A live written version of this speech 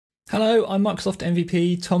Hello, I'm Microsoft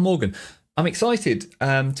MVP Tom Morgan. I'm excited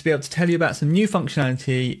to be able to tell you about some new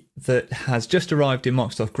functionality that has just arrived in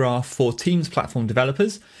Microsoft Graph for Teams platform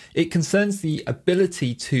developers. It concerns the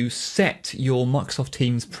ability to set your Microsoft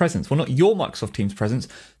Teams presence. Well, not your Microsoft Teams presence,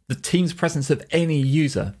 the Teams presence of any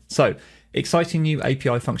user. So, exciting new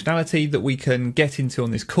API functionality that we can get into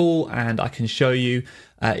on this call, and I can show you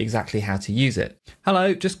exactly how to use it.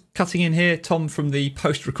 Hello, just cutting in here, Tom from the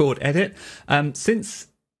post-record edit. Since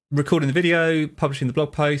recording the video, publishing the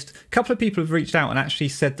blog post, a couple of people have reached out and actually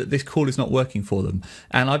said that this call is not working for them.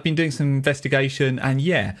 And I've been doing some investigation, and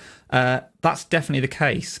that's definitely the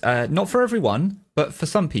case. Not for everyone, but for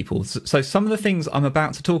some people. So some of the things I'm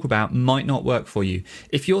about to talk about might not work for you.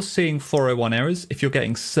 If you're seeing 401 errors, if you're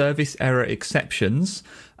getting service error exceptions,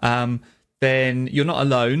 then you're not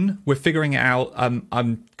alone. We're figuring it out.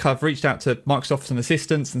 I've reached out to Microsoft for some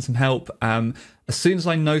assistance and some help. As soon as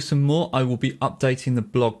I know some more, I will be updating the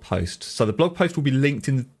blog post. So the blog post will be linked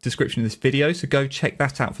in the description of this video. So go check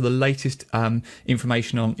that out for the latest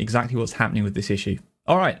information on exactly what's happening with this issue.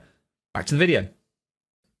 All right, back to the video.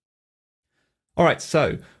 All right,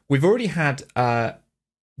 so we've already had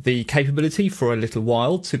the capability for a little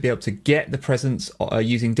while to be able to get the presence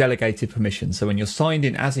using delegated permission. So when you're signed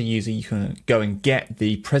in as a user, you can go and get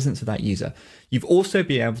the presence of that user. You've also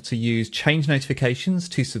been able to use change notifications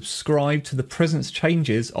to subscribe to the presence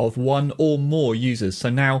changes of one or more users. So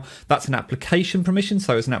now that's an application permission.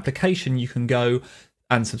 So as an application, you can go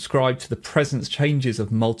and subscribe to the presence changes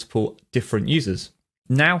of multiple different users.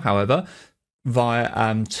 Now, however,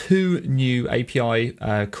 via two new API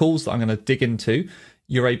calls that I'm going to dig into,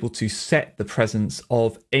 you're able to set the presence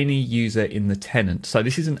of any user in the tenant. So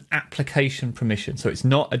this is an application permission. So it's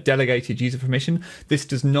not a delegated user permission. This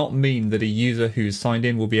does not mean that a user who's signed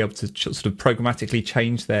in will be able to sort of programmatically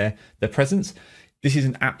change their presence. This is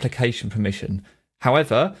an application permission.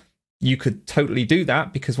 However, you could totally do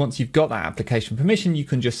that, because once you've got that application permission, you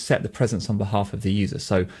can just set the presence on behalf of the user.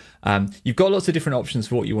 So you've got lots of different options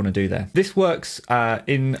for what you want to do there. This works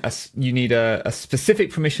you need a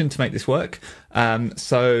specific permission to make this work.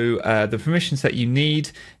 So the permissions that you need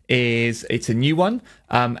it's a new one,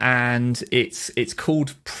 and it's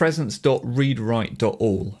called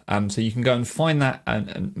presence.readwrite.all. So you can go and find that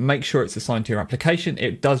and make sure it's assigned to your application.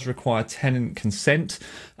 It does require tenant consent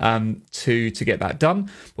to get that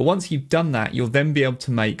done. But once you've done that, you'll then be able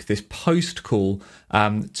to make this post call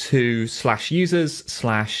to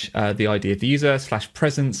 /users / the ID of the user /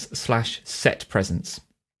 presence / set presence.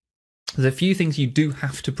 There's a few things you do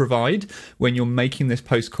have to provide when you're making this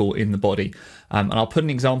post call in the body. And I'll put an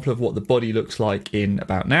example of what the body looks like in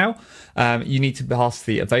about now. You need to pass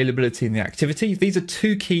the availability and the activity. These are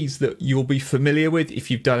two keys that you'll be familiar with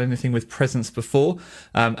if you've done anything with presence before.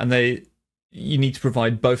 And you need to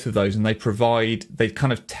provide both of those, and they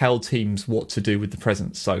kind of tell teams what to do with the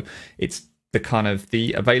presence. So it's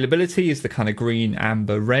the availability is the kind of green,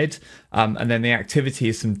 amber, red, and then the activity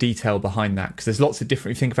is some detail behind that, because there's lots of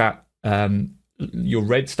different. You think about your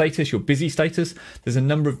red status, your busy status. There's a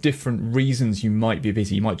number of different reasons you might be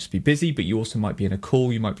busy. You might just be busy, but you also might be in a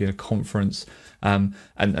call, you might be in a conference, and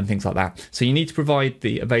things like that. So you need to provide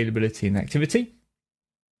the availability and activity.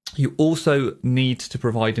 You also need to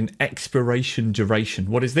provide an expiration duration.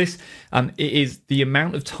 What is this? It is the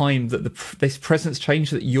amount of time that this presence change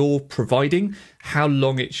that you're providing, how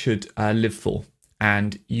long it should live for.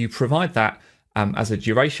 And you provide that as a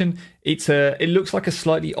duration. It looks like a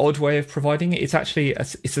slightly odd way of providing it. It's actually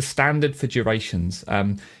it's a standard for durations.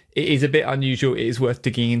 It is a bit unusual. It is worth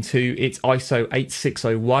digging into. It's ISO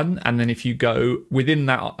 8601, and then if you go within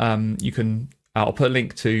that, you can. I'll put a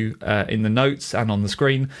link to in the notes and on the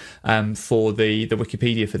screen for the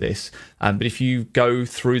Wikipedia for this. But if you go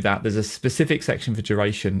through that, there's a specific section for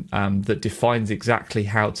duration that defines exactly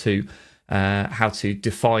how to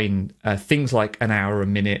define things like an hour, a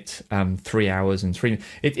minute, 3 hours, and 3 minutes.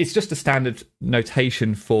 It's just a standard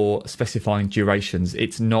notation for specifying durations.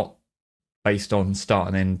 It's not based on start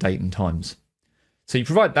and end date and times. So you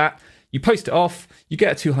provide that, you post it off, you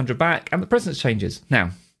get a 200 back, and the presence changes.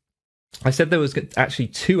 Now, I said there was actually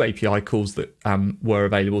two API calls that were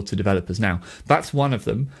available to developers now. That's one of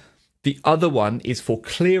them. The other one is for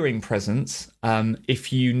clearing presence.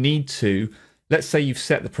 If you need to, let's say you've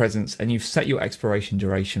set the presence and you've set your expiration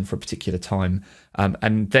duration for a particular time,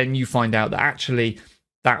 and then you find out that actually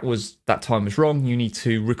that time was wrong. You need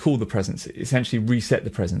to recall the presence, essentially reset the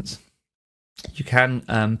presence. You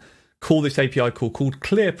can call this API call called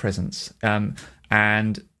clear presence, and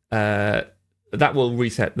that will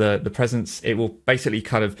reset the presence. It will basically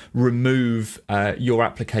kind of remove your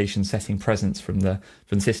application setting presence from the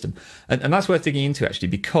system, and that's worth digging into actually,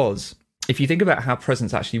 because if you think about how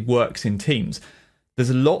presence actually works in Teams,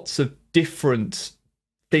 there's lots of different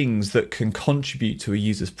things that can contribute to a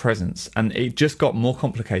user's presence. And it just got more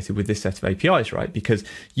complicated with this set of APIs, right? Because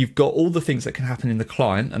you've got all the things that can happen in the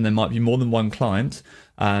client, and there might be more than one client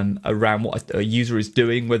around what a user is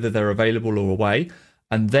doing, whether they're available or away.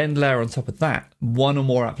 And then layer on top of that, one or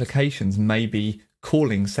more applications may be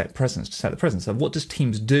calling set presence to set the presence. So what does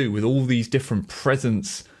Teams do with all these different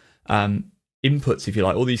presence inputs, if you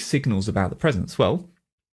like, all these signals about the presence? Well,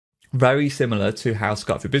 very similar to how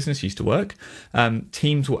Skype for Business used to work,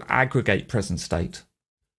 Teams will aggregate presence state.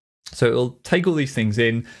 So it'll take all these things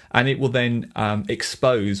in, and it will then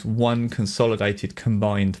expose one consolidated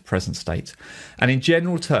combined presence state. And in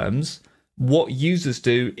general terms, what users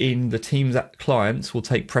do in the Teams clients will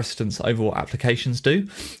take precedence over what applications do.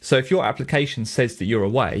 So if your application says that you're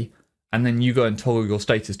away, and then you go and toggle your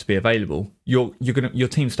status to be available, your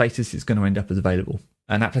team status is going to end up as available.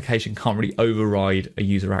 An application can't really override a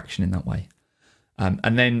user action in that way.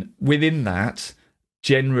 And then within that,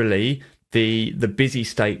 generally, the busy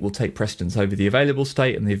state will take precedence over the available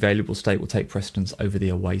state, and the available state will take precedence over the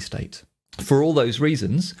away state. For all those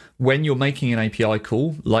reasons, when you're making an API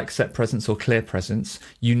call, like set presence or clear presence,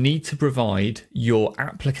 you need to provide your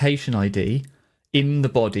application ID in the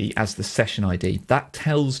body as the session ID. That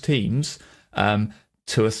tells Teams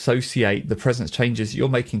to associate the presence changes you're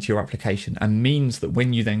making to your application, and means that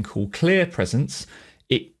when you then call clear presence,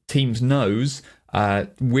 Teams knows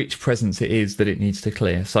which presence it is that it needs to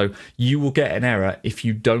clear. So you will get an error if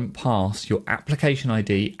you don't pass your application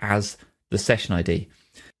ID as the session ID.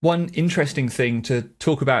 One interesting thing to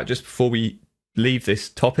talk about just before we leave this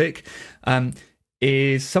topic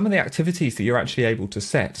is some of the activities that you're actually able to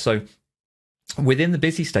set. So within the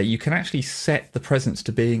busy state, you can actually set the presence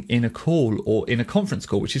to being in a call or in a conference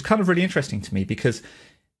call, which is kind of really interesting to me, because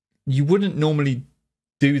you wouldn't normally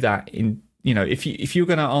do that in, if you're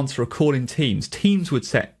going to answer a call in Teams, Teams would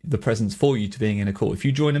set the presence for you to being in a call. If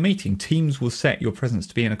you join a meeting, Teams will set your presence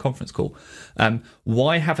to be in a conference call.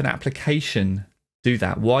 Why have an application do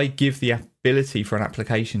that? Why give the ability for an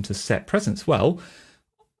application to set presence? Well,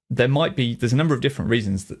 there's a number of different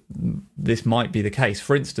reasons that this might be the case.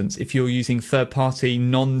 For instance, if you're using third-party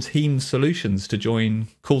non-Teams solutions to join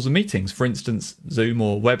calls and meetings, for instance, Zoom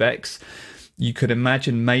or WebEx, you could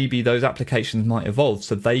imagine maybe those applications might evolve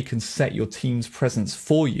so they can set your Teams presence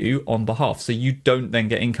for you on behalf, so you don't then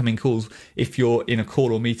get incoming calls if you're in a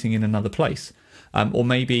call or meeting in another place. Or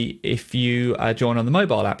maybe if you join on the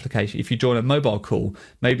mobile application, if you join a mobile call,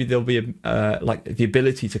 maybe there'll be like the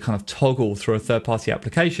ability to kind of toggle through a third-party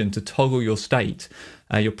application to toggle your state,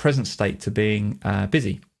 your present state, to being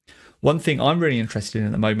busy. One thing I'm really interested in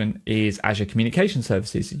at the moment is Azure Communication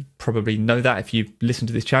Services. You probably know that if you listen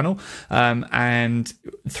to this channel. And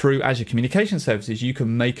through Azure Communication Services, you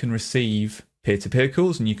can make and receive peer-to-peer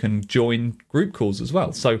calls, and you can join group calls as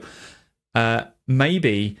well. So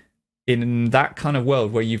maybe in that kind of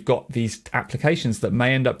world where you've got these applications that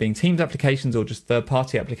may end up being Teams applications or just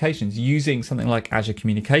third-party applications, using something like Azure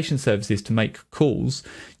Communication Services to make calls,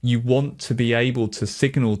 you want to be able to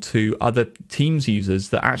signal to other Teams users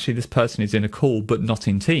that actually this person is in a call but not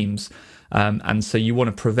in Teams. And so you want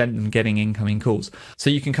to prevent them getting incoming calls. So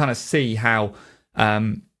you can kind of see how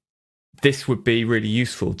this would be really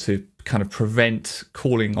useful to kind of prevent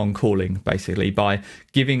calling on calling, basically, by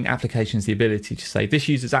giving applications the ability to say this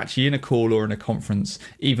user's actually in a call or in a conference,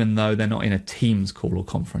 even though they're not in a Teams call or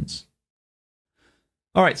conference.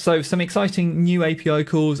 All right, so some exciting new API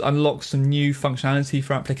calls unlock some new functionality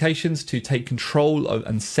for applications to take control of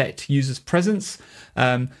and set users' presence.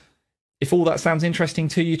 If all that sounds interesting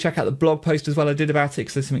to you, check out the blog post as well I did about it,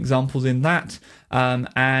 because there's some examples in that.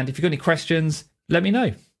 And if you've got any questions, let me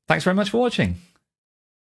know. Thanks very much for watching.